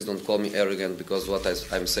Don't call me arrogant because what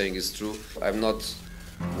I'm saying is true. I'm not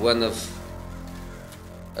one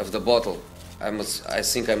of the bottle. I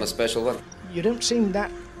think I'm a special one. You don't seem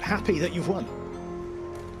that happy that you've won.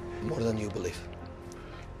 More than you believe.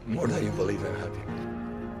 More than you believe I'm happy.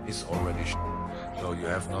 It's already so you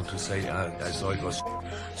have not to say I saw it was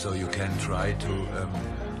so you can try to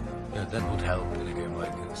that would help in a game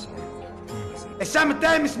like this.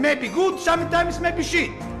 Sometimes it may be good, sometimes it may be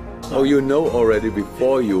shit. Oh, you know already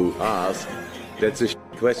before you ask. That's a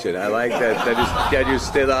question. I like that you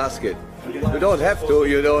still ask it. You don't have to.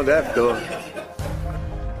 You don't have to.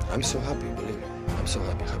 I'm so happy, believe me. I'm so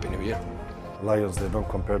happy. Happy New Year. Lions, they don't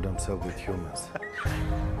compare themselves with humans.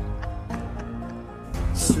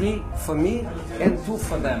 3 for me and 2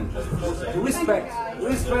 for them. Respect,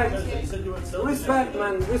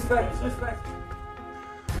 man, respect.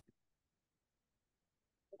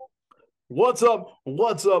 What's up,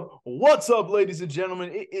 ladies and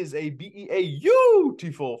gentlemen? It is a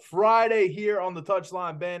beautiful Friday here on the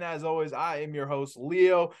Touchline Ben. As always, I am your host,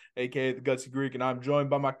 Leo, aka the Gutsy Greek, and I'm joined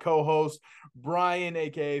by my co-host, Brian,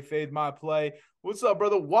 aka Fade My Play. What's up,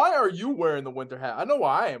 brother? Why are you wearing the winter hat? I know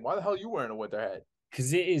why I am. Why the hell are you wearing a winter hat?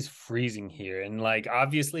 Because it is freezing here. And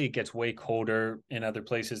obviously it gets way colder in other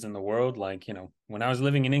places in the world. When I was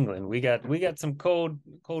living in England, we got some cold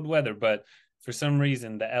weather, but for some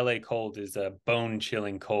reason, the LA cold is a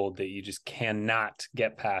bone-chilling cold that you just cannot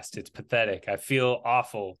get past. It's pathetic. I feel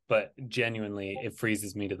awful, but genuinely, it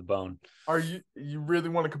freezes me to the bone. Are you really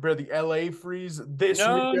want to compare the LA freeze this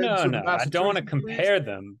weekend? No. I don't want to compare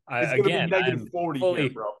them. It's going to be negative 40 here,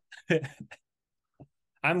 bro.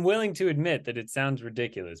 I'm willing to admit that it sounds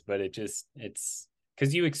ridiculous, but it's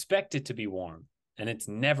because you expect it to be warm, and it's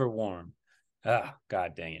never warm. Oh,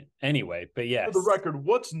 God dang it. Anyway, but yes. For the record,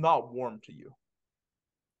 what's not warm to you?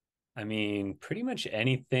 I mean, pretty much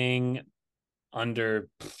anything under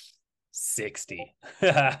 60.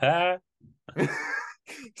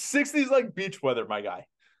 60 is like beach weather, my guy.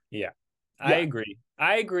 Yeah, I agree.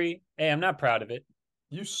 Hey, I'm not proud of it.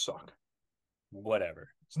 You suck. Whatever.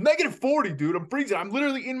 It's negative 40, dude. I'm freezing. I'm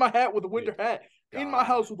literally in my hat with a winter hat. God. In my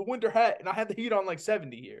house with a winter hat, and I had the heat on like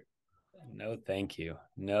 70 here. No, thank you.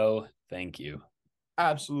 No, thank you.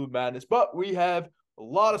 Absolute madness. But we have a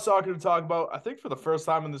lot of soccer to talk about. I think for the first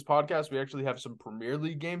time in this podcast, we actually have some Premier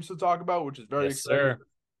League games to talk about, which is very exciting. Sir.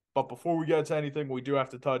 But before we get to anything, we do have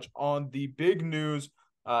to touch on the big news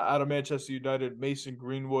out of Manchester United. Mason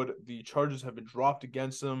Greenwood, the charges have been dropped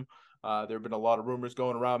against him. There have been a lot of rumors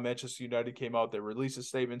going around. Manchester United came out. They released a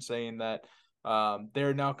statement saying that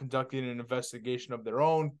they're now conducting an investigation of their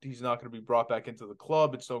own. He's not going to be brought back into the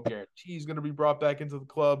club. It's no guarantee he's going to be brought back into the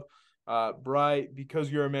club. Bri,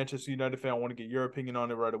 because you're a Manchester United fan, I want to get your opinion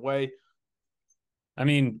on it right away. I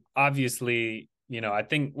mean, obviously, I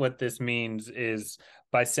think what this means is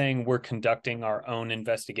by saying we're conducting our own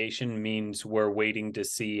investigation means we're waiting to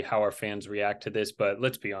see how our fans react to this. But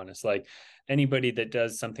let's be honest, anybody that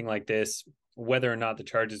does something like this, whether or not the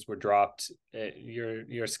charges were dropped, you're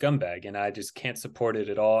a scumbag, and I just can't support it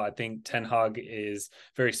at all. I think Ten Hag is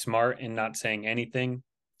very smart in not saying anything,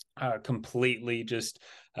 completely just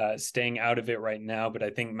staying out of it right now. But I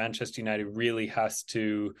think Manchester United really has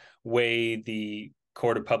to weigh the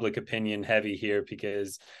court of public opinion heavy here,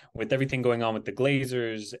 because with everything going on with the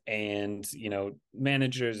Glazers and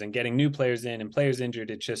managers and getting new players in and players injured,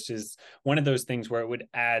 it just is one of those things where it would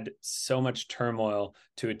add so much turmoil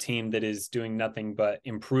to a team that is doing nothing but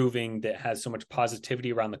improving, that has so much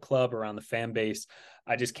positivity around the club, around the fan base.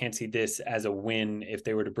 I just can't see this as a win if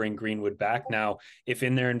they were to bring Greenwood back. Now, if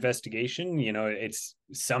in their investigation, it's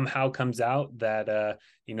somehow comes out that,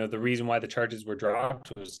 the reason why the charges were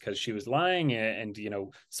dropped was because she was lying and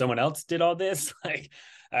someone else did all this.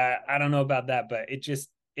 I don't know about that, but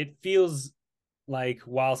it feels like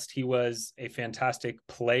whilst he was a fantastic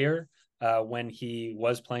player when he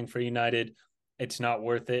was playing for United, it's not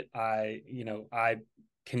worth it. I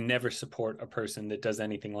can never support a person that does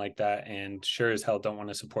anything like that, and sure as hell don't want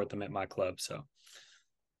to support them at my club. So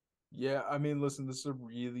yeah, I mean, listen, this is a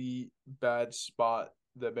really bad spot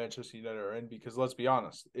that Manchester United are in, because let's be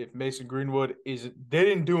honest, if Mason Greenwood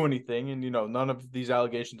didn't do anything, and none of these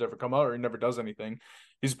allegations ever come out, or he never does anything,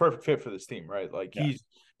 he's a perfect fit for this team, right? He's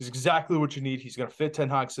exactly what you need. He's going to fit Ten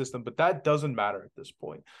Hag's system, but that doesn't matter at this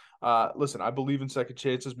point. Listen, I believe in second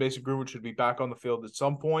chances. Mason Greenwood should be back on the field at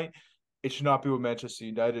some point. It should not be with Manchester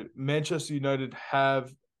United. Manchester United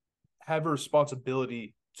have a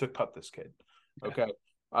responsibility to cut this kid. Okay.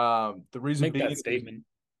 The reason make being that statement.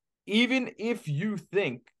 Even if you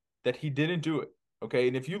think that he didn't do it, okay,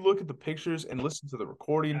 and if you look at the pictures and listen to the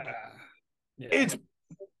recording, it's,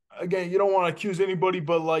 again, you don't want to accuse anybody,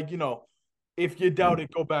 but If you doubt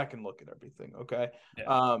it, go back and look at everything, okay?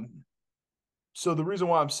 Yeah. So the reason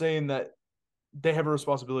why I'm saying that they have a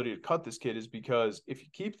responsibility to cut this kid is because if you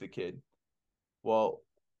keep the kid, well,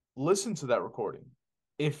 listen to that recording.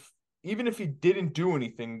 Even if he didn't do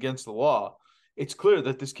anything against the law, it's clear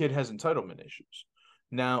that this kid has entitlement issues.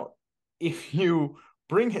 Now, if you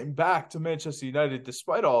bring him back to Manchester United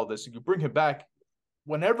despite all of this, and you bring him back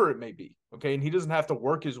whenever it may be, okay, and he doesn't have to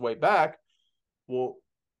work his way back, well,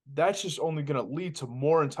 that's just only going to lead to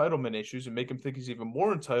more entitlement issues and make him think he's even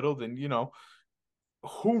more entitled. And,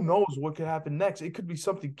 who knows what could happen next? It could be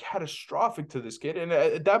something catastrophic to this kid. And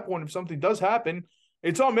at that point, if something does happen,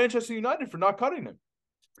 it's on Manchester United for not cutting him.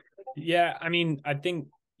 Yeah, I mean, I think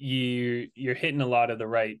you're hitting a lot of the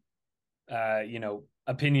right,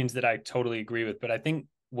 opinions that I totally agree with. But I think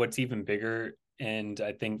what's even bigger, and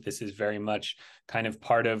I think this is very much kind of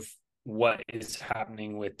part of what is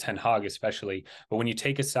happening with Ten Hag, especially. But when you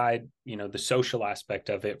take aside, the social aspect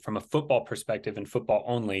of it from a football perspective and football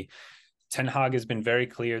only, Ten Hag has been very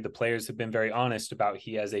clear. The players have been very honest about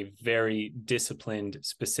he has a very disciplined,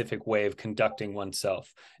 specific way of conducting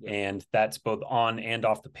oneself. Yeah. And that's both on and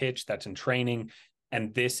off the pitch. That's in training.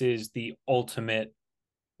 And this is the ultimate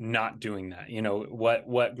not doing that.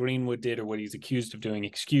 What Greenwood did, or what he's accused of doing,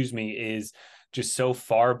 is just so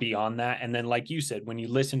far beyond that. And then, like you said, when you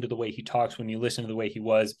listen to the way he talks, when you listen to the way he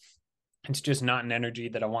was, it's just not an energy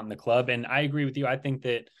that I want in the club. And I agree with you. I think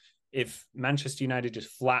that if Manchester United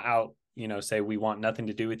just flat out, say we want nothing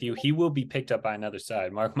to do with you, he will be picked up by another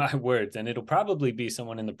side, mark my words. And it'll probably be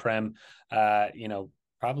someone in the Prem,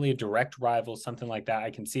 probably a direct rival, something like that.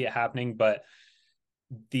 I can see it happening. But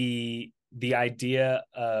the idea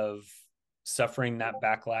of suffering that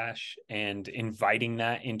backlash and inviting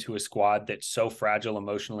that into a squad that's so fragile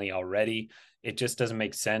emotionally already, it just doesn't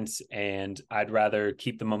make sense. And I'd rather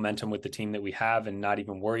keep the momentum with the team that we have and not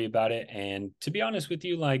even worry about it. And to be honest with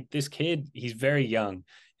you, like, this kid, he's very young,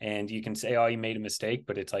 and you can say, oh, he made a mistake,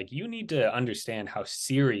 but it's like, you need to understand how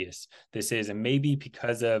serious this is. And maybe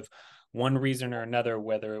because of one reason or another,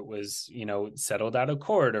 whether it was, settled out of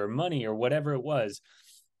court or money or whatever it was,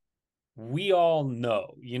 we all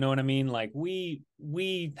know, you know what I mean? Like, we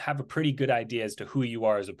have a pretty good idea as to who you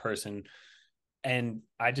are as a person. And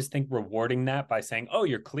I just think rewarding that by saying, oh,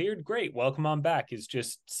 you're cleared, great, welcome on back, is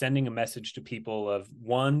just sending a message to people of,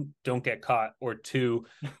 one, don't get caught, or two,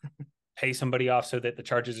 pay somebody off so that the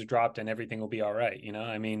charges are dropped and everything will be all right.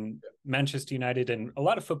 I mean, Manchester United and a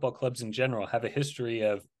lot of football clubs in general have a history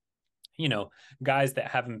of, guys that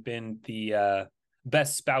haven't been the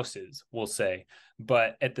best spouses, we'll say.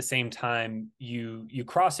 But at the same time, you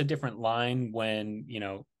cross a different line when,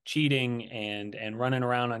 cheating and running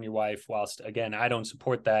around on your wife, whilst, again, I don't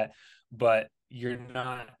support that, but you're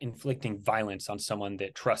not inflicting violence on someone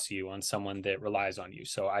that trusts you, on someone that relies on you.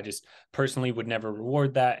 So I just personally would never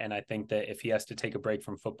reward that. And I think that if he has to take a break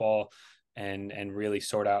from football and really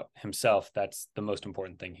sort out himself, that's the most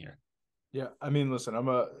important thing here. Yeah. I mean, listen,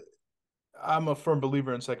 I'm a firm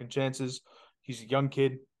believer in second chances. He's a young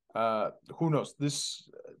kid. Who knows?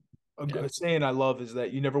 A saying I love is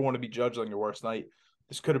that you never want to be judged on your worst night.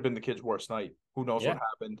 This could have been the kid's worst night. Who knows what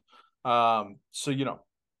happened? So,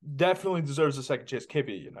 definitely deserves a second chance. Can't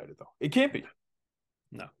be at United, though. It can't be.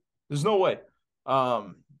 No. There's no way.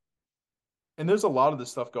 And there's a lot of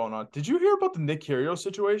this stuff going on. Did you hear about the Nick Kyrgios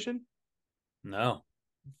situation? No.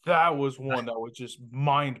 That was one that was just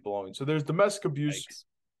mind-blowing. So there's domestic abuse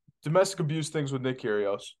things with Nick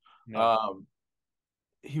Kyrgios. No.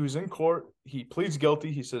 He was in court. He pleads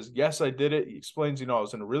guilty. He says, yes, I did it. He explains, I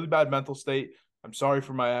was in a really bad mental state. I'm sorry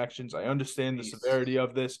for my actions. I understand the severity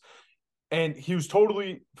of this. And he was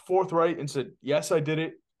totally forthright and said, yes, I did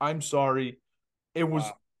it. I'm sorry. It was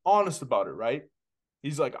honest about it, right?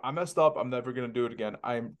 He's like, I messed up. I'm never going to do it again.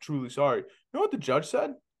 I'm truly sorry. You know what the judge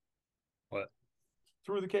said? What?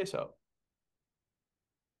 Threw the case out.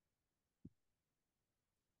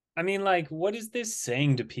 I mean, like, what is this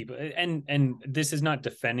saying to people? And this is not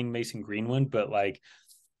defending Mason Greenwood, but, like,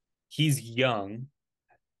 he's young,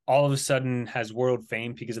 all of a sudden has world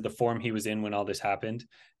fame because of the form he was in when all this happened,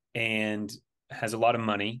 and has a lot of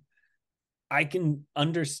money. I can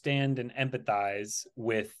understand and empathize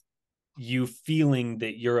with you feeling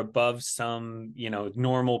that you're above some,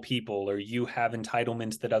 normal people, or you have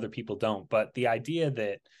entitlements that other people don't. But the idea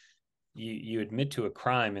that you admit to a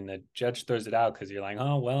crime and the judge throws it out because you're like,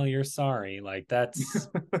 oh, well, you're sorry. Like, that's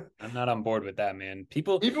I'm not on board with that, man.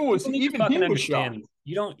 People fucking understand.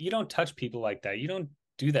 You don't touch people like that. You don't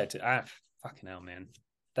do that to fucking hell, man.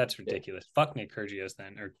 That's ridiculous. Fuck Nick Kyrgios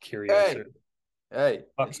then, or Kyrgios. Hey,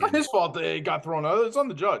 it's not his fault that he got thrown out. It's on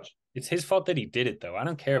the judge. It's his fault that he did it, though. I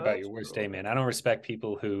don't care about your worst day, man. I don't respect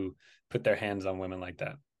people who put their hands on women like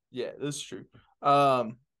that. Yeah, that's true.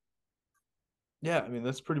 Yeah, I mean,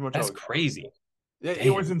 that's pretty much That's crazy. Yeah,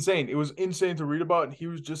 it was insane. It was insane to read about, and he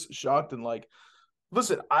was just shocked and like,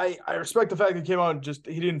 listen, I respect the fact that he came out and just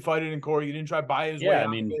he didn't fight it in court. He didn't try to buy his way out. I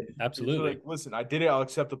mean, absolutely. Like, listen, I did it. I'll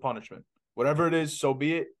accept the punishment. Whatever it is, so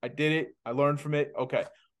be it. I did it. I learned from it. Okay,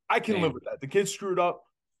 I can live with that. The kid screwed up.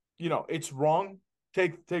 You know, it's wrong.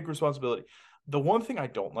 Take responsibility. The one thing I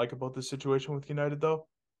don't like about this situation with United, though,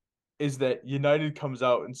 is that United comes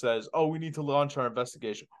out and says, "Oh, we need to launch our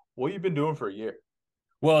investigation." What you've been doing for a year?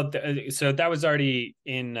 Well, so that was already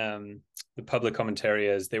in the public commentary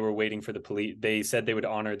as they were waiting for the police. They said they would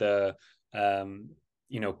honor the,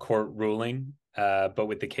 court ruling, but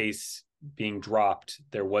with the case being dropped,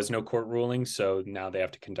 there was no court ruling. So now they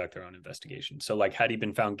have to conduct their own investigation. So like, had he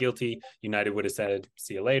been found guilty, United would have said,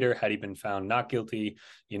 see you later. Had he been found not guilty,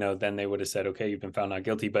 then they would have said, okay, you've been found not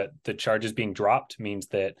guilty. But the charges being dropped means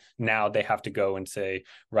that now they have to go and say,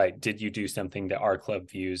 right, did you do something that our club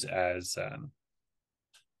views as,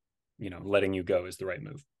 letting you go is the right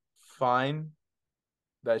move. Fine.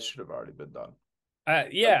 That should have already been done.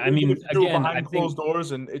 I mean, again, behind closed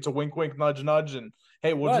doors, and it's a wink, wink, nudge, nudge, and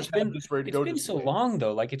hey, we'll just have this ready to go. It's been so long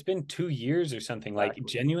though, like it's been 2 years or something. Exactly. Like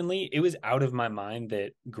genuinely, it was out of my mind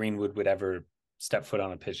that Greenwood would ever step foot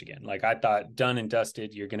on a pitch again. Like I thought, done and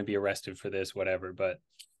dusted. You're going to be arrested for this, whatever. But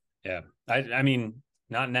yeah, I mean,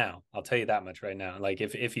 not now. I'll tell you that much right now. Like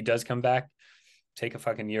if he does come back, take a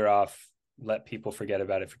fucking year off. Let people forget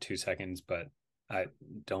about it for 2 seconds. But I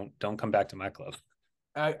don't come back to my club.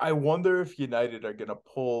 I wonder if United are gonna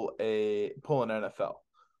pull an NFL.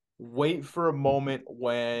 Wait for a moment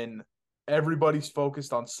when everybody's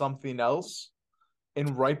focused on something else,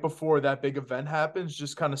 and right before that big event happens,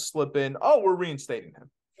 just kind of slip in. Oh, we're reinstating him.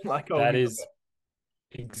 Like that is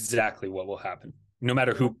exactly what will happen, no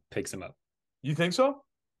matter who picks him up. You think so?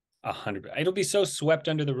 100%. It'll be so swept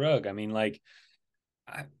under the rug. I mean, like,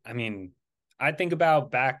 I think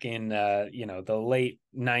about back in, the late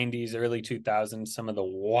 90s, early 2000s, some of the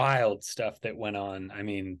wild stuff that went on. I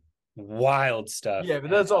mean, wild stuff. Yeah,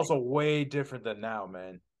 but that's also way different than now,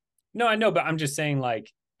 man. No, I know, but I'm just saying,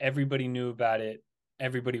 like, everybody knew about it.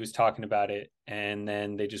 Everybody was talking about it. And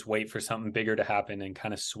then they just wait for something bigger to happen and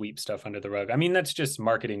kind of sweep stuff under the rug. I mean, that's just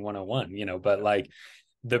marketing 101, but like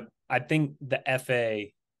I think the FA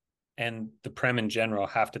and the Prem in general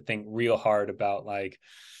have to think real hard about like,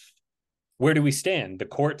 where do we stand? The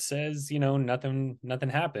court says, nothing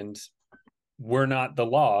happened. We're not the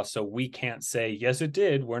law, so we can't say, yes, it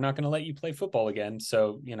did. We're not going to let you play football again.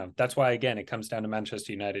 So, that's why, again, it comes down to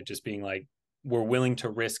Manchester United just being like, we're willing to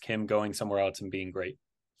risk him going somewhere else and being great.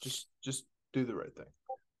 Just do the right thing.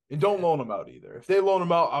 And don't loan him out either. If they loan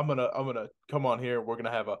him out, I'm gonna come on here. We're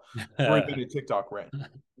gonna have a 3-minute TikTok rant.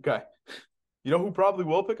 Okay. You know who probably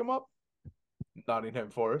will pick him up? Nottingham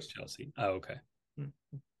Forest. Chelsea. Oh, okay.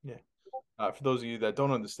 Yeah. For those of you that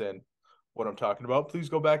don't understand what I'm talking about, please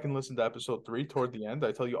go back and listen to episode 3 toward the end.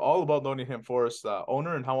 I tell you all about Nottingham Forest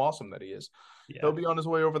owner and how awesome that he is. Yeah. He'll be on his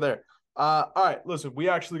way over there. All right, listen, we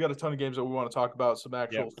actually got a ton of games that we want to talk about, some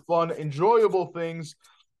actual fun, enjoyable things.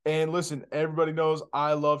 And listen, everybody knows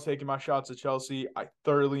I love taking my shots at Chelsea. I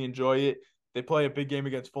thoroughly enjoy it. They play a big game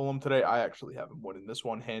against Fulham today. I actually have them winning this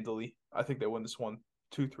one handily. I think they win this one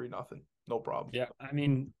 2-3-0. No problem. Yeah, I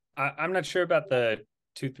mean, I'm not sure about the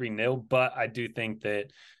 2-3-0, but I do think that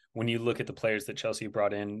when you look at the players that Chelsea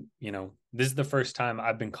brought in, this is the first time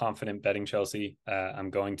I've been confident betting Chelsea. I'm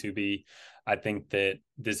going to be. I think that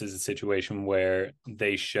this is a situation where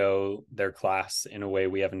they show their class in a way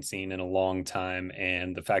we haven't seen in a long time.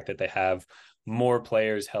 And the fact that they have more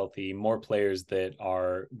players healthy, more players that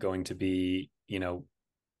are going to be,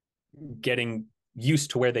 getting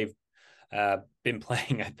used to where they've been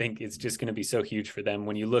playing, I think it's just going to be so huge for them.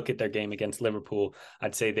 When you look at their game against Liverpool,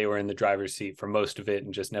 I'd say they were in the driver's seat for most of it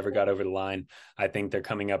and just never got over the line. I think they're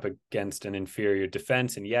coming up against an inferior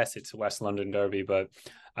defense. And yes, it's a West London derby, but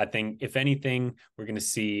I think if anything, we're going to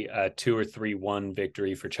see a 2 or 3-1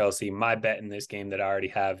 victory for Chelsea. My bet in this game that I already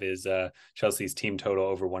have is Chelsea's team total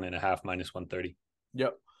over 1.5 minus 130.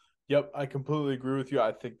 Yep, I completely agree with you.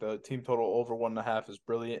 I think the team total over 1.5 is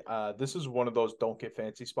brilliant. This is one of those don't get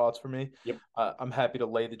fancy spots for me. Yep. I'm happy to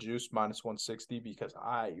lay the juice minus 160 because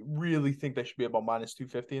I really think they should be about minus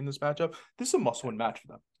 250 in this matchup. This is a must-win match for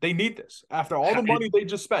them. They need this. After all the money they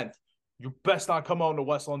just spent, you best not come out in a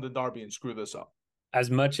West London derby and screw this up. As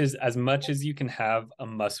much as you can have a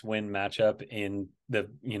must-win matchup in the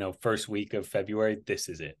first week of February, this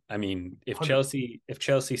is it. I mean, if 100%.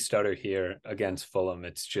 Chelsea stutter here against Fulham,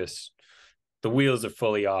 it's just the wheels are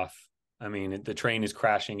fully off. I mean, the train is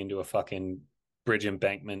crashing into a fucking bridge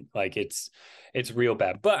embankment. Like it's real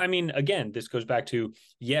bad. But I mean, again, this goes back to,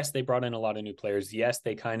 yes, they brought in a lot of new players. Yes,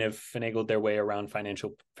 they kind of finagled their way around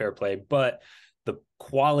financial fair play, but the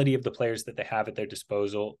quality of the players that they have at their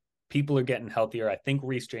disposal, people are getting healthier. I think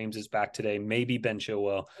Reece James is back today, maybe Ben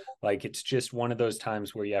Chilwell. Like it's just one of those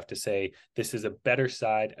times where you have to say this is a better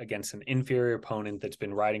side against an inferior opponent that's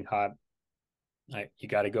been riding hot. You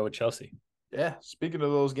got to go with Chelsea. Yeah, speaking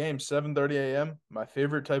of those games, 7:30 a.m., my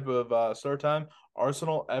favorite type of start time,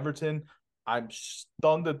 Arsenal, Everton. I'm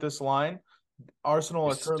stunned at this line. Arsenal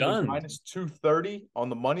You're are currently stunned. minus 230 on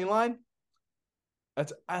the money line.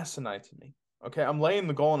 That's asinine to me. Okay, I'm laying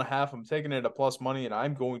the goal and a half. I'm taking it at plus money, and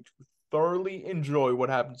I'm going to thoroughly enjoy what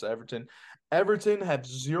happens to Everton. Everton have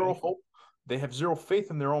zero hope. They have zero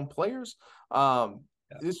faith in their own players.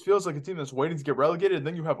 This feels like a team that's waiting to get relegated. And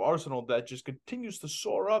then you have Arsenal that just continues to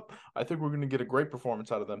soar up. I think we're going to get a great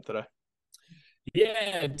performance out of them today. Yeah,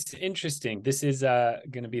 it's interesting. This is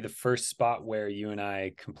going to be the first spot where you and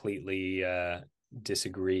I completely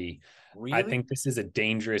disagree. Really? I think this is a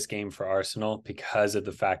dangerous game for Arsenal because of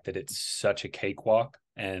the fact that it's such a cakewalk.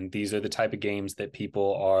 And these are the type of games that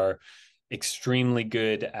people are extremely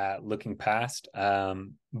good at looking past.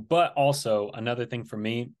 But also another thing for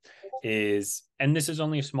me is, and this is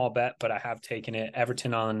only a small bet, but I have taken it,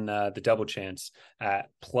 Everton on the double chance at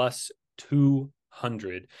plus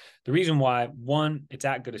 200. The reason why, one, it's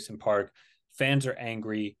at Goodison Park. Fans are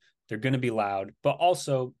angry. They're going to be loud. But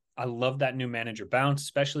also, I love that new manager bounce,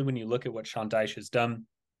 especially when you look at what Sean Dyche has done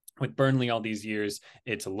with Burnley all these years.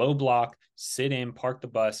 It's a low block, sit in, park the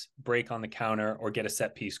bus, break on the counter, or get a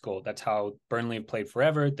set piece goal. That's how Burnley have played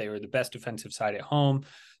forever. They were the best defensive side at home.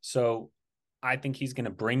 So I think he's going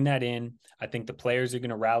to bring that in. I think the players are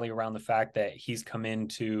going to rally around the fact that he's come in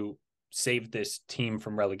to save this team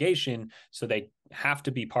from relegation. So they have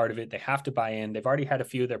to be part of it. They have to buy in. They've already had a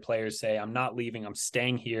few of their players say, I'm not leaving. I'm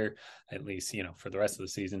staying here, at least, for the rest of the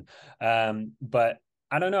season. But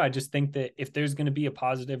I don't know. I just think that if there's going to be a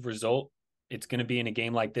positive result, it's going to be in a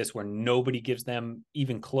game like this where nobody gives them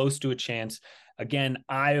even close to a chance. Again,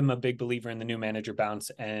 I am a big believer in the new manager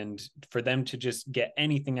bounce, and for them to just get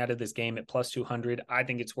anything out of this game at plus 200, I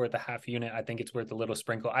think it's worth a half unit. I think it's worth a little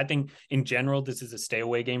sprinkle. I think in general, this is a stay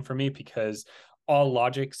away game for me because all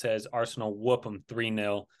logic says Arsenal whoop them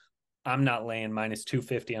 3-0. I'm not laying minus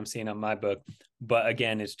 250. I'm seeing on my book. But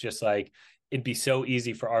again, it's just like, it'd be so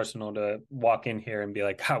easy for Arsenal to walk in here and be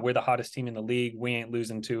like, we're the hottest team in the league. We ain't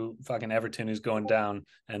losing to fucking Everton who's going down.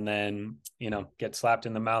 And then, get slapped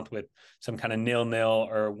in the mouth with some kind of 0-0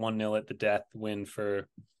 or 1-0 at the death win for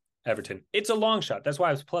Everton. It's a long shot. That's why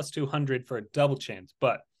I was plus 200 for a double chance.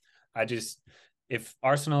 But if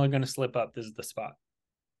Arsenal are going to slip up, this is the spot.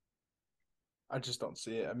 I just don't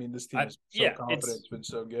see it. I mean, this team is so confident. It's been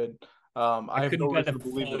so good. I have couldn't no bet reason a to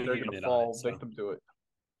believe that full they're going to unit fall on it, so. victim to it.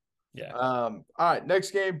 Yeah. All right,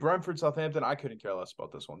 next game, Brentford, Southampton. I couldn't care less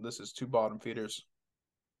about this one. This is two bottom feeders.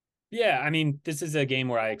 Yeah, I mean, this is a game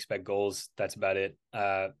where I expect goals. That's about it.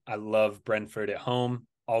 I love Brentford at home.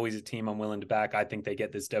 Always a team I'm willing to back. I think they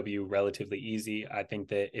get this W relatively easy. I think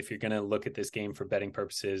that if you're going to look at this game for betting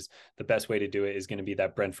purposes, the best way to do it is going to be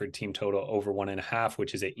that Brentford team total over 1.5,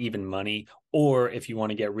 which is at even money. Or if you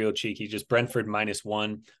want to get real cheeky, just Brentford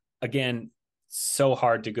 -1. Again, so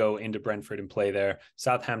hard to go into Brentford and play there.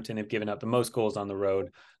 Southampton have given up the most goals on the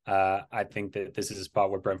road. I think that this is a spot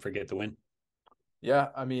where Brentford get the win. Yeah,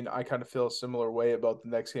 I mean, I kind of feel a similar way about the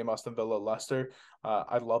next game, Aston Villa-Leicester.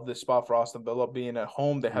 I love this spot for Aston Villa being at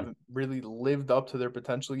home. They haven't really lived up to their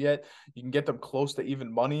potential yet. You can get them close to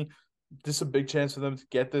even money. This is a big chance for them to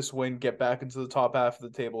get this win, get back into the top half of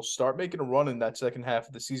the table, start making a run in that second half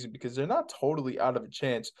of the season because they're not totally out of a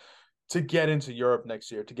chance to get into Europe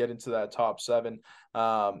next year, to get into that top 7.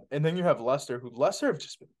 And then you have Leicester have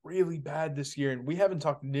just been really bad this year, and we haven't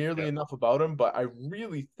talked nearly enough about them, but I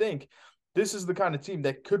really think this is the kind of team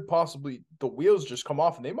that could possibly, the wheels just come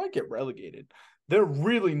off and they might get relegated. They're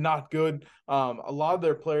really not good. A lot of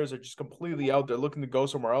their players are just completely out. They're looking to go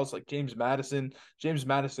somewhere else, like James Maddison. James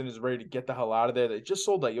Maddison is ready to get the hell out of there. They just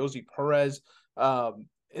sold Ayoze Perez.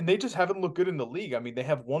 And they just haven't looked good in the league. I mean, they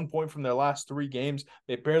have 1 point from their last 3 games.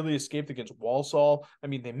 They barely escaped against Walsall. I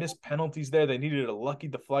mean, they missed penalties there. They needed a lucky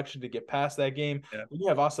deflection to get past that game. Yeah. You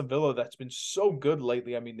have Aston Villa that's been so good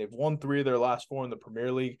lately. I mean, they've won 3 of their last 4 in the Premier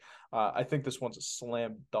League. I think this one's a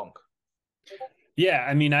slam dunk. Yeah,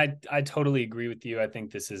 I mean, I totally agree with you. I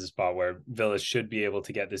think this is a spot where Villa should be able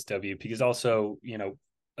to get this W because also,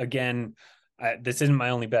 again, this isn't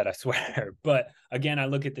my only bet, I swear. But again, I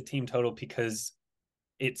look at the team total because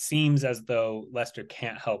it seems as though Leicester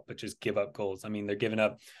can't help but just give up goals. I mean, they're giving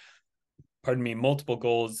up multiple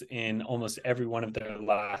goals in almost every one of their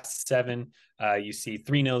last 7. You see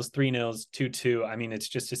 3-0, 3-0, 2-2. I mean, it's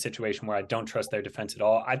just a situation where I don't trust their defense at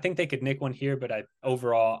all. I think they could nick one here, but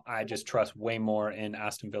overall, I just trust way more in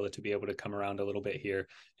Aston Villa to be able to come around a little bit here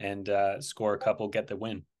and score a couple, get the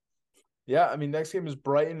win. Yeah, I mean, next game is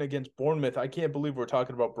Brighton against Bournemouth. I can't believe we're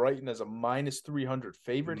talking about Brighton as a -300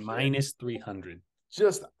 favorite here. -300.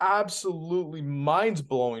 Just absolutely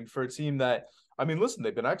mind-blowing for a team that, I mean, listen,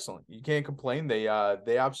 they've been excellent. You can't complain. They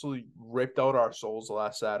absolutely ripped out our souls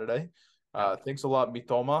last Saturday. Thanks a lot,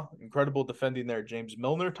 Mitoma. Incredible defending there, James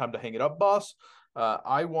Milner. Time to hang it up, boss.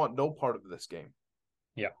 I want no part of this game.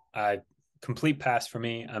 Yeah, complete pass for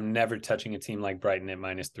me. I'm never touching a team like Brighton at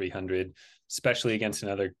 -300, especially against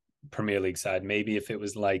another Premier League side. Maybe if it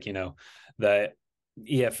was like, the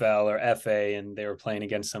EFL or FA and they were playing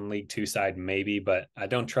against some League 2 side, maybe, but I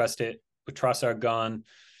don't trust it. With Trossard gone,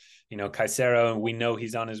 Caicedo, we know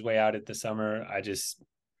he's on his way out at the summer.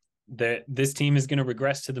 This team is going to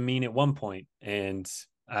regress to the mean at one point, and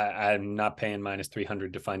I'm not paying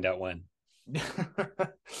 -300 to find out when.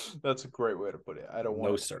 That's a great way to put it. I don't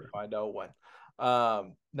want to find out when.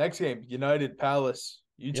 Next game, United Palace.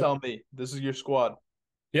 You tell me. This is your squad.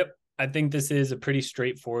 Yep. I think this is a pretty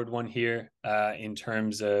straightforward one here in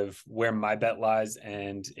terms of where my bet lies,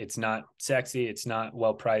 and it's not sexy, it's not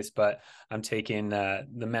well priced, but I'm taking the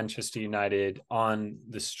Manchester United on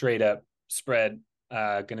the straight up spread.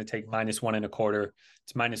 Going to take -1.25.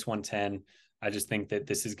 It's -110. I just think that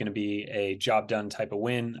this is going to be a job done type of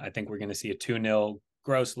win. I think we're going to see a 2-0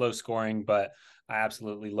 gross, low scoring, but I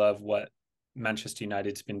absolutely love what Manchester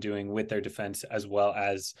United's been doing with their defense as well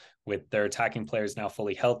as with their attacking players now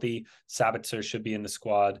fully healthy. Sabitzer should be in the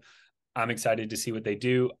squad. I'm excited to see what they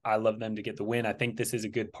do. I love them to get the win. I think this is a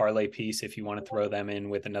good parlay piece if you want to throw them in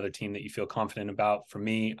with another team that you feel confident about. For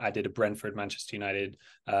me, I did a Brentford Manchester United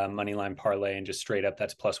moneyline parlay and just straight up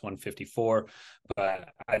that's +154.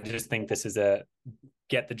 But I just think this is a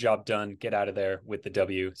get the job done, get out of there with the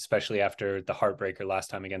W, especially after the heartbreaker last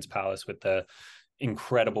time against Palace with the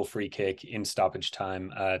incredible free kick in stoppage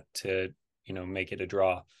time to make it a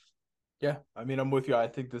draw. Yeah, I mean, I'm with you. I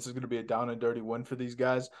think this is going to be a down and dirty win for these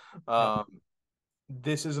guys.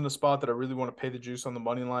 This isn't a spot that I really want to pay the juice on the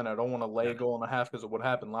money line. I don't want to lay a goal and a half because of what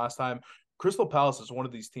happened last time. Crystal Palace is one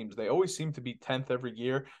of these teams. They always seem to be 10th every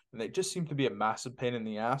year, and they just seem to be a massive pain in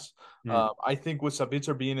the ass. I think with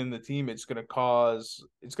Sabitzer being in the team, it's going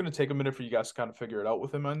to take a minute for you guys to kind of figure it out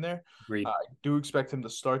with him in there. Agreed. I do expect him to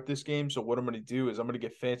start this game. So what I'm going to do is I'm going to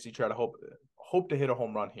get fancy, try to hope to hit a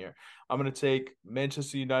home run here. I'm going to take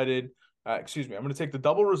Manchester United. I'm going to take the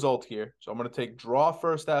double result here. So I'm going to take draw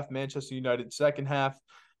first half, Manchester United second half.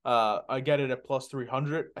 I get it at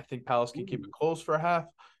 +300. I think Palace can keep it close for a half.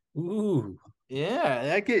 Ooh. Yeah, I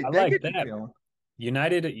like that.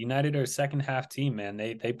 United are a second half team, man.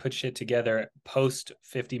 They put shit together post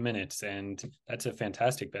 50 minutes, and that's a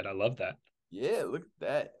fantastic bet. I love that. Yeah, look at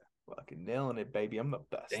that. Fucking nailing it, baby. I'm the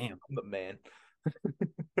best. Damn. I'm the man.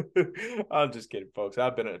 I'm just kidding, folks.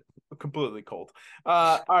 I've been completely cold.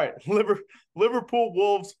 All right, Liverpool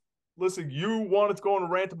Wolves. Listen, you wanted to go on a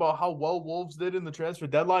rant about how well Wolves did in the transfer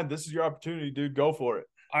deadline. This is your opportunity, dude. Go for it.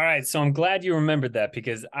 All right, so I'm glad you remembered that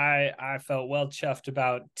because I felt well chuffed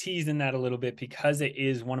about teasing that a little bit because it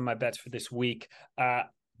is one of my bets for this week.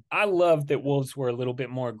 I love that Wolves were a little bit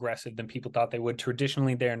more aggressive than people thought they would.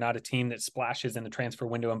 Traditionally, they're not a team that splashes in the transfer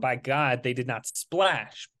window, and by God, they did not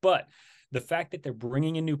splash. But the fact that they're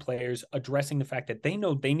bringing in new players, addressing the fact that they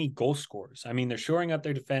know they need goal scorers. I mean, they're shoring up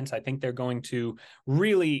their defense. I think they're going to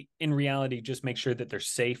really, in reality, just make sure that they're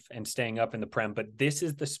safe and staying up in the Prem. But this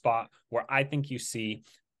is the spot where I think you see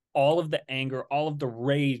all of the anger, all of the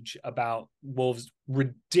rage about Wolves'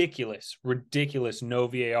 ridiculous no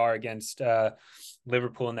VAR against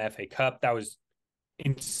Liverpool in the FA Cup. That was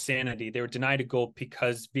insanity. They were denied a goal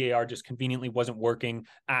because VAR just conveniently wasn't working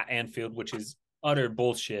at Anfield, which is utter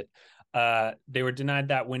bullshit. They were denied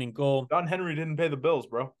that winning goal. John Henry didn't pay the bills,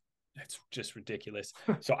 bro. That's just ridiculous.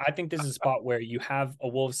 So I think this is a spot where you have a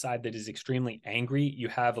Wolves side that is extremely angry. You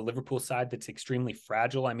have a Liverpool side that's extremely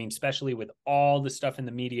fragile. I mean, especially with all the stuff in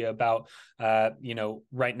the media about,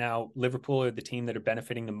 right now, Liverpool are the team that are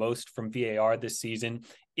benefiting the most from VAR this season.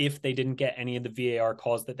 If they didn't get any of the VAR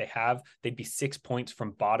calls that they have, they'd be 6 points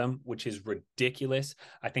from bottom, which is ridiculous.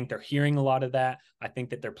 I think they're hearing a lot of that. I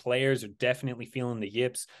think that their players are definitely feeling the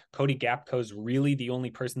yips. Cody Gakpo is really the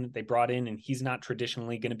only person that they brought in, and he's not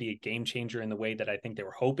traditionally going to be a game changer in the way that I think they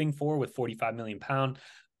were hoping for with £45 million.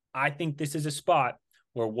 I think this is a spot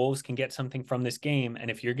where Wolves can get something from this game.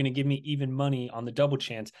 And if you're going to give me even money on the double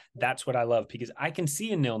chance, that's what I love, because I can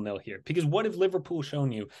see a 0-0 here. Because what if Liverpool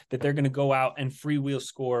shown you that they're going to go out and freewheel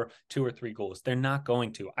score 2 or 3 goals? They're not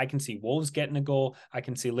going to. I can see Wolves getting a goal. I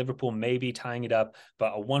can see Liverpool maybe tying it up,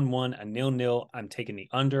 but a 1-1, a 0-0, I'm taking the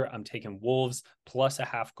under. I'm taking Wolves plus a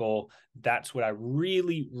half goal. That's what I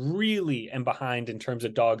really, really am behind in terms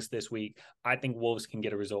of dogs this week. I think Wolves can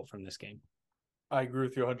get a result from this game. I agree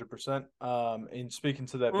with you 100%. And speaking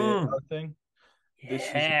to that VAR thing,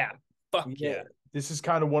 this is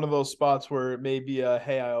kind of one of those spots where it may be a,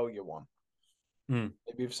 hey, I owe you one. Maybe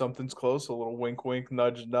if something's close, a little wink, wink,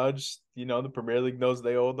 nudge, nudge. You know, the Premier League knows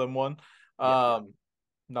they owe them one.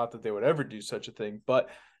 Not that they would ever do such a thing, but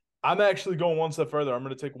I'm actually going one step further. I'm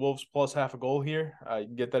going to take Wolves plus half a goal here. You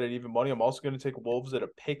can get that at even money. I'm also going to take Wolves at a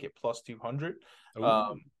pick at plus 200.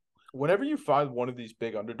 Whenever you find one of these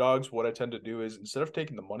big underdogs, what I tend to do is, instead of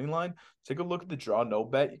taking the money line, take a look at the draw no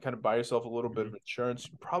bet. You kind of buy yourself a little bit of insurance.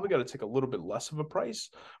 You probably got to take a little bit less of a price,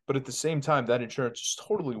 but at the same time, that insurance is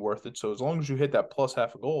totally worth it. So as long as you hit that plus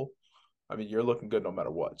half a goal, I mean, you're looking good no matter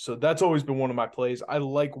what. So that's always been one of my plays. I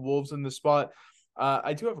like Wolves in this spot.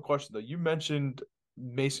 I do have a question, though. You mentioned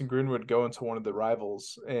Mason Greenwood going to one of the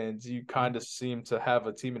rivals, and you kind of seem to have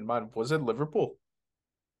a team in mind. Was it Liverpool?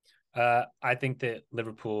 I think that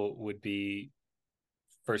Liverpool would be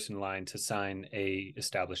first in line to sign a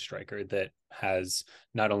established striker that has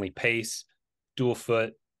not only pace, dual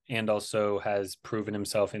foot, and also has proven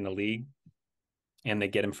himself in the league, and they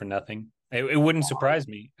get him for nothing. It wouldn't surprise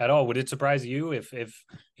me at all. Would it surprise you if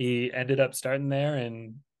he ended up starting there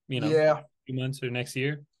in, a few months or next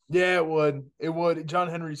year? Yeah, it would. It would. John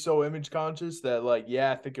Henry's so image conscious that,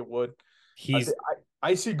 I think it would.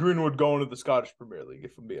 I see Greenwood going to the Scottish Premier League,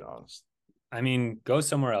 if I'm being honest. I mean, go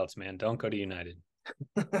somewhere else, man. Don't go to United.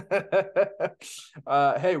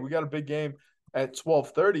 Hey, we got a big game at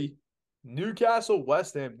 12:30. Newcastle,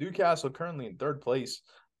 West Ham. Newcastle currently in 3rd place.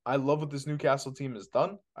 I love what this Newcastle team has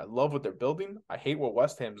done. I love what they're building. I hate what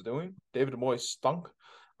West Ham's doing. David Moyes stunk.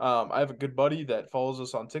 I have a good buddy that follows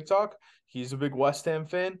us on TikTok. He's a big West Ham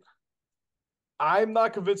fan. I'm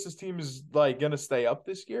not convinced this team is going to stay up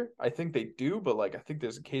this year. I think they do, but I think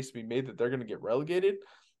there's a case to be made that they're going to get relegated.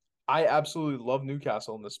 I absolutely love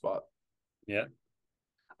Newcastle in this spot. Yeah.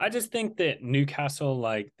 I just think that Newcastle,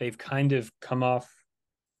 they've kind of come off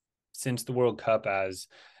since the World Cup as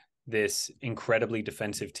this incredibly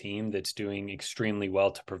defensive team that's doing extremely well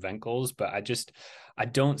to prevent goals, but I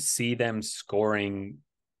don't see them scoring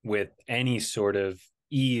with any sort of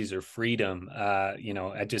ease or freedom.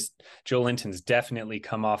 Joe Linton's definitely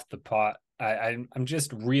come off the pot. I'm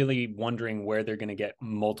just really wondering where they're going to get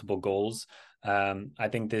multiple goals. I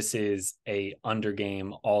think this is a under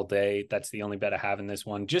game all day. That's the only bet I have in this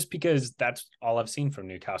one, just because that's all I've seen from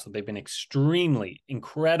Newcastle. They've been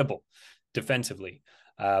incredible defensively,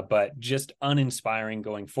 but just uninspiring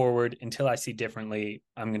going forward. Until I see differently,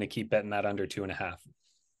 I'm going to keep betting that under 2.5.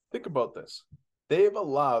 Think about this. They've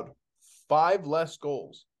allowed 5 less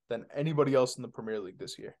goals than anybody else in the Premier League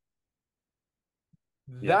this year.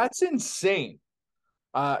 That's insane.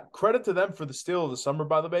 Credit to them for the steal of the summer,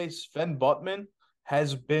 by the way. Sven Botman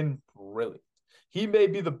has been brilliant. He may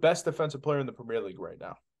be the best defensive player in the Premier League right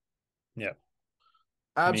now. Yeah.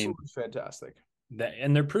 Absolutely fantastic.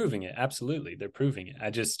 And they're proving it. Absolutely. They're proving it. I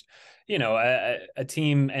just, a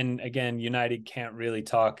team, and again, United can't really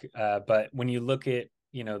talk, but when you look at,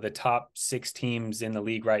 the top 6 teams in the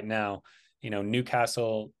league right now,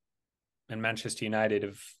 Newcastle and Manchester United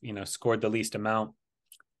have, scored the least amount.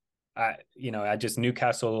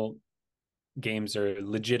 Newcastle games are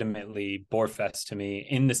legitimately bore-fest to me,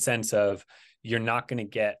 in the sense of you're not going to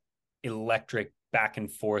get electric back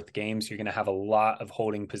and forth games. You're going to have a lot of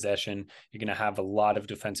holding possession. You're going to have a lot of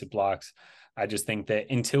defensive blocks. I just think that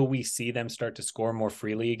until we see them start to score more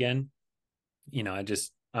freely again,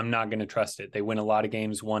 I'm not going to trust it. They win a lot of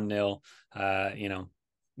games 1-0.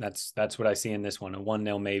 That's what I see in this one. A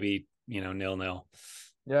 1-0, maybe, 0-0.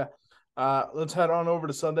 Yeah. Let's head on over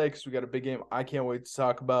to Sunday, because we got a big game I can't wait to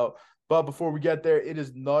talk about. But before we get there, it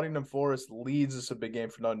is Nottingham Forest Leeds. It's a big game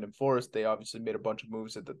for Nottingham Forest. They obviously made a bunch of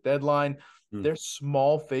moves at the deadline. They're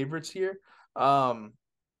small favorites here.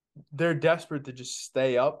 They're desperate to just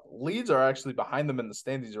stay up. Leeds are actually behind them in the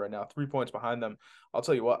standings right now, 3 points behind them. I'll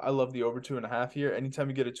tell you what, I love the over 2.5 here. Anytime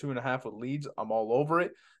you get a 2.5 with Leeds, I'm all over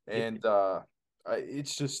it. And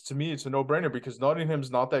it's just, to me, it's a no-brainer, because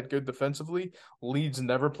Nottingham's not that good defensively. Leeds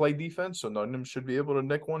never play defense, so Nottingham should be able to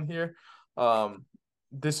nick one here.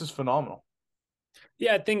 This is phenomenal.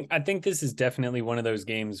 Yeah, I think this is definitely one of those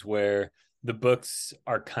games where the books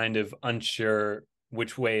are kind of unsure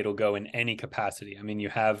which way it'll go in any capacity. I mean, you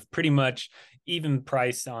have pretty much even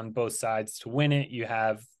price on both sides to win it. You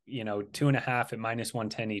have, 2.5 at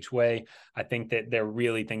 -110 each way. I think that they're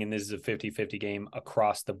really thinking this is a 50-50 game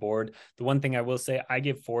across the board. The one thing I will say, I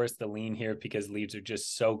give Forest the lean here because Leeds are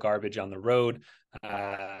just so garbage on the road.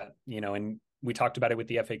 And we talked about it with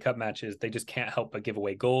the FA Cup matches. They just can't help but give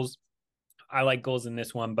away goals. I like goals in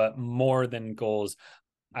this one, but more than goals,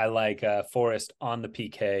 I like Forest on the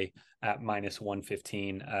PK at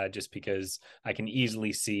 -115, just because I can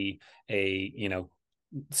easily see a,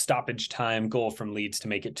 stoppage time goal from Leeds to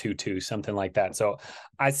make it 2-2, something like that. So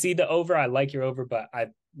I see the over. I like your over, but I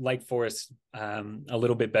like Forest a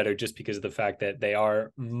little bit better just because of the fact that they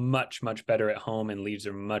are much, much better at home and Leeds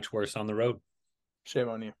are much worse on the road. Shame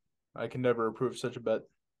on you. I can never approve such a bet.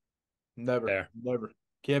 Never. There. Never.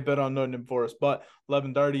 Can't bet on Nottingham Forest. But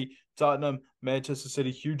 11:30, Tottenham, Manchester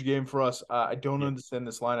City, huge game for us. I don't understand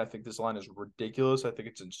this line. I think this line is ridiculous. I think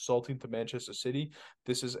it's insulting to Manchester City.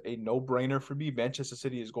 This is a no-brainer for me. Manchester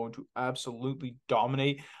City is going to absolutely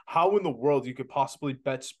dominate. How in the world you could possibly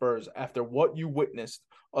bet Spurs after what you witnessed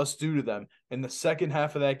us do to them in the second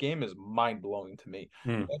half of that game is mind-blowing to me.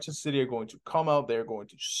 Manchester City are going to come out. They're going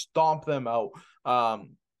to stomp them out.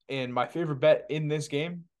 And my favorite bet in this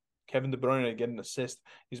game, Kevin De Bruyne get an assist.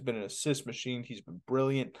 He's been an assist machine. He's been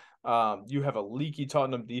brilliant. You have a leaky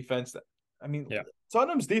Tottenham defense.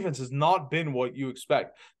 Tottenham's defense has not been what you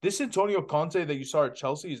expect. This Antonio Conte that you saw at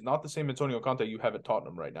Chelsea is not the same Antonio Conte you have at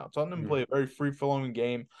Tottenham right now. Tottenham play a very free-flowing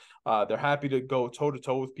game. They're happy to go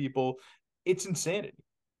toe-to-toe with people. It's insanity.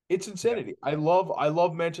 It's insanity. Yeah. I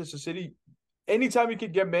love Manchester City. Anytime you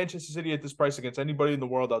can get Manchester City at this price against anybody in the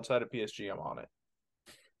world outside of PSG, I'm on it.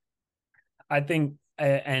 I think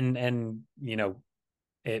and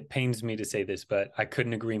it pains me to say this, but I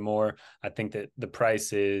couldn't agree more. I think that the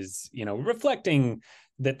price is, reflecting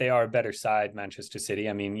that they are a better side, Manchester City.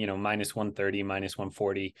 I mean, -130,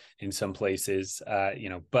 -140 in some places,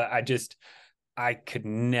 but I could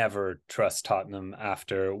never trust Tottenham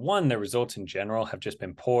after one, their results in general have just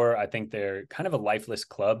been poor. I think they're kind of a lifeless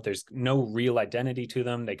club. There's no real identity to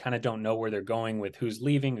them. They kind of don't know where they're going with who's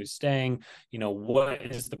leaving, who's staying, what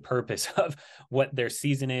is the purpose of what their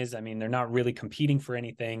season is. I mean, they're not really competing for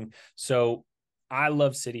anything. So I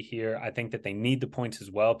love City here. I think that they need the points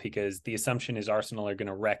as well because the assumption is Arsenal are going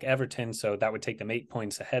to wreck Everton. So that would take them 8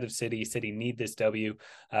 points ahead of City. City need this W.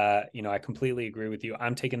 I completely agree with you.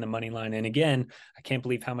 I'm taking the money line. And again, I can't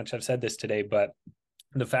believe how much I've said this today, but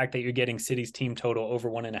the fact that you're getting City's team total over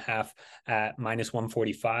 1.5 at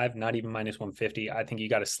 -145, not even -150, I think you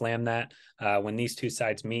got to slam that. When these two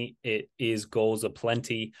sides meet, it is goals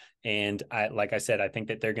aplenty. And like I said, I think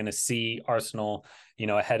that they're going to see Arsenal,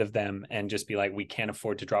 ahead of them and just be like, we can't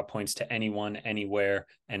afford to drop points to anyone, anywhere,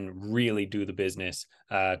 and really do the business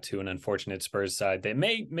to an unfortunate Spurs side. They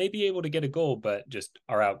may be able to get a goal, but just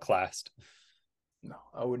are outclassed. No,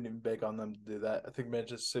 I wouldn't even beg on them to do that. I think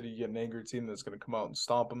Manchester City get an angry team that's going to come out and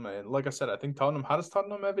stomp them. And like I said, I think Tottenham. How does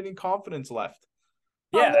Tottenham have any confidence left?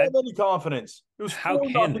 Yeah, I don't have any confidence. It was how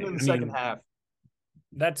can they? in the second half.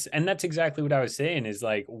 That's exactly what I was saying. Is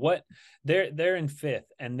like what they're in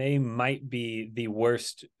fifth, and they might be the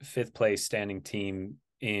worst fifth place standing team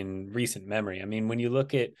in recent memory. I mean, when you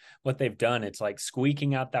look at what they've done, it's like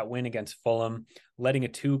squeaking out that win against Fulham, letting a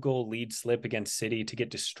 2-goal lead slip against City to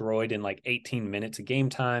get destroyed in like 18 minutes of game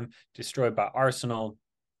time, destroyed by Arsenal.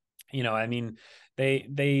 I mean,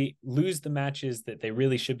 they lose the matches that they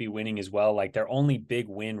really should be winning as well. Like their only big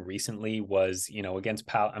win recently was, against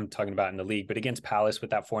I'm talking about in the league, but against Palace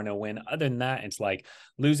with that 4-0 win. Other than that, it's like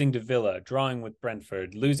losing to Villa, drawing with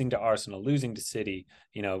Brentford, losing to Arsenal, losing to City,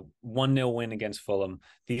 1-0 win against Fulham.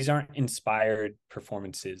 These aren't inspired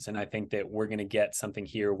performances. And I think that we're going to get something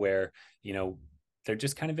here where, they're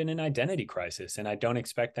just kind of in an identity crisis. And I don't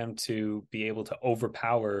expect them to be able to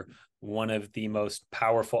overpower one of the most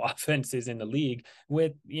powerful offenses in the league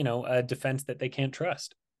with, a defense that they can't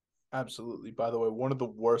trust. Absolutely. By the way, one of the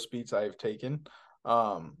worst beats I have taken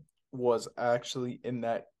was actually in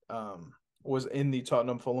that was in the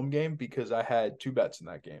Tottenham Fulham game because I had two bets in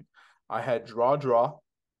that game. I had draw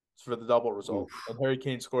for the double result. Oof. And Harry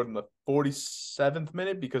Kane scored in the 47th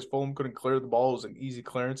minute because Fulham couldn't clear the ball. It was an easy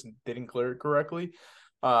clearance and didn't clear it correctly.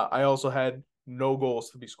 I also had no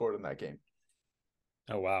goals to be scored in that game.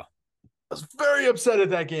 Oh, wow. I was very upset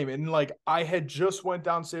at that game. And, I had just went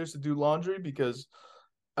downstairs to do laundry because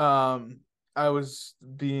I was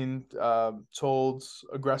being told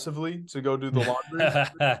aggressively to go do the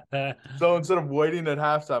laundry. So instead of waiting at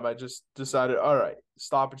halftime, I just decided, all right,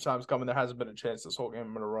 stoppage time's coming. There hasn't been a chance this whole game.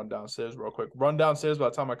 I'm going to run downstairs real quick. Run downstairs. By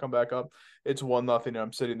the time I come back up, it's 1-0. And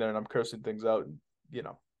I'm sitting there and I'm cursing things out. And,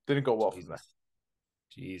 didn't go well from that.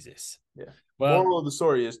 Jesus. Yeah. Well, moral of the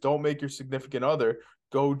story is don't make your significant other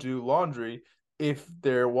go do laundry if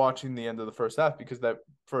they're watching the end of the first half, because that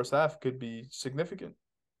first half could be significant.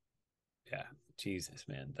 Yeah. Jesus,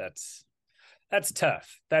 man. That's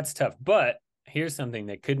tough. That's tough. But here's something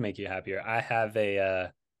that could make you happier. I have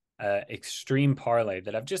a extreme parlay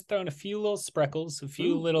that I've just thrown a few little sprinkles, a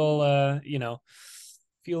few little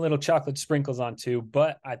few little chocolate sprinkles onto,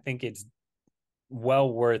 but I think it's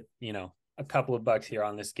well worth, a couple of bucks here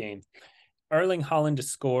on this game. Erling Haaland to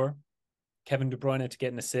score, Kevin De Bruyne to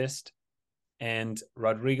get an assist, and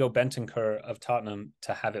Rodrigo Bentancur of Tottenham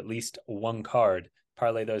to have at least one card.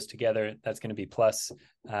 Parlay those together. That's going to be plus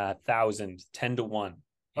 1,000, 10 to 1.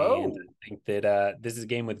 And I think that this is a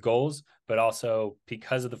game with goals, but also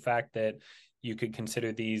because of the fact that you could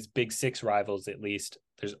consider these big six rivals, at least,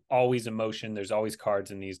 there's always emotion. There's always cards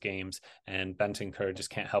in these games, and Bentancur just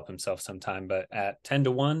can't help himself sometime. But at 10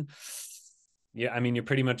 to 1, yeah, I mean, you're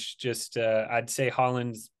pretty much just, I'd say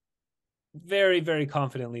Haaland's very, very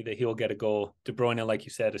confidently that he'll get a goal. De Bruyne, like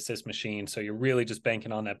you said, assist machine. So you're really just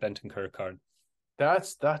banking on that Bentancur card.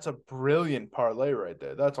 That's a brilliant parlay right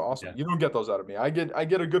there. That's awesome. Yeah. You don't get those out of me. I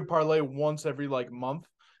get a good parlay once every month.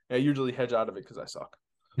 I usually hedge out of it because I suck.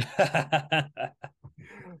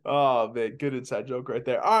 Oh man, good inside joke right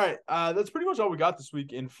there. All right, that's pretty much all we got this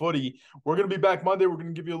week in footy. We're gonna be back Monday. We're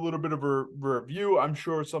gonna give you a little bit of a review. I'm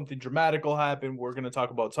sure something dramatic will happen. We're gonna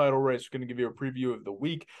talk about title race. We're gonna give you a preview of the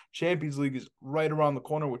week. Champions League is right around the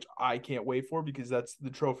corner, which I can't wait for because that's the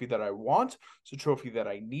trophy that I want. It's a trophy that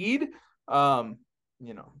I need.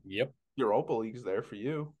 Yep. Europa League's there for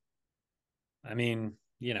you. I mean,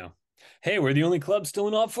 hey, we're the only club still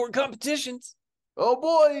in all 4 competitions. Oh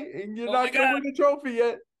boy, and you're not gonna win a trophy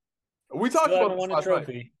yet. We talked about this last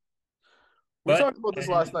night. We talked about this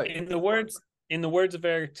last night. In the words of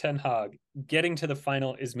Eric Ten Hag, getting to the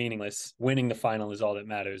final is meaningless. Winning the final is all that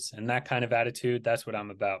matters. And that kind of attitude, that's what I'm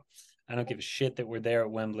about. I don't give a shit that we're there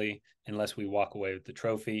at Wembley unless we walk away with the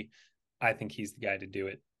trophy. I think he's the guy to do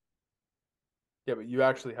it. Yeah, but you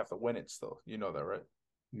actually have to win it still. You know that, right?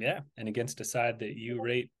 Yeah, and against a side that you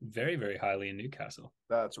rate very, very highly in Newcastle.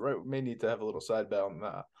 That's right. We may need to have a little side bet on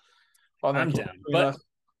that. I'm down. But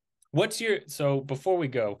so before we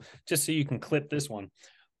go, just so you can clip this one,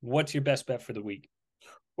 what's your best bet for the week?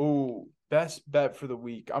 Oh, best bet for the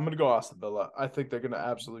week. I'm going to go Aston Villa. I think they're going to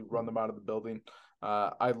absolutely run them out of the building.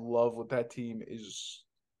 I love what that team is.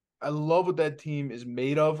 I love what that team is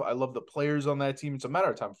made of. I love the players on that team. It's a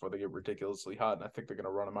matter of time before they get ridiculously hot, and I think they're going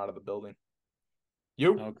to run them out of the building.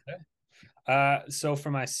 You? Okay. So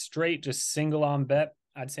for my straight, just single on bet,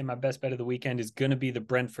 I'd say my best bet of the weekend is going to be the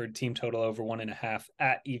Brentford team total over 1.5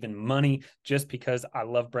 at even money, just because I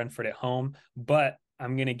love Brentford at home. But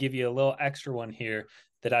I'm going to give you a little extra one here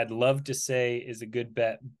that I'd love to say is a good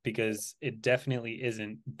bet because it definitely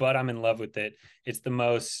isn't, but I'm in love with it. It's the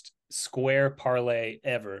most square parlay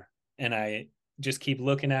ever. And I just keep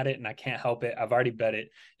looking at it and I can't help it. I've already bet it.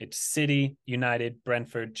 It's City, United,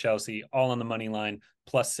 Brentford, Chelsea, all on the money line,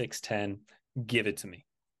 plus 610. Give it to me.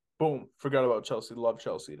 Boom. Forgot about Chelsea. Love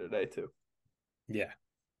Chelsea today too. Yeah.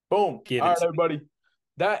 Boom. All right, everybody.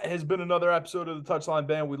 That has been another episode of the Touchline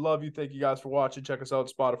Band. We love you. Thank you guys for watching. Check us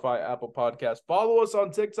out, Spotify, Apple Podcasts. Follow us on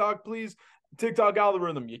TikTok, please. TikTok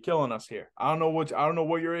algorithm, you're killing us here. I don't know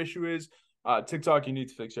what your issue is. TikTok, you need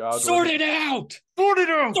to fix your algorithm. Sort it out. Sort it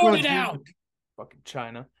out. Sort it out. Fucking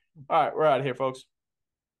China. All right, we're out of here, folks.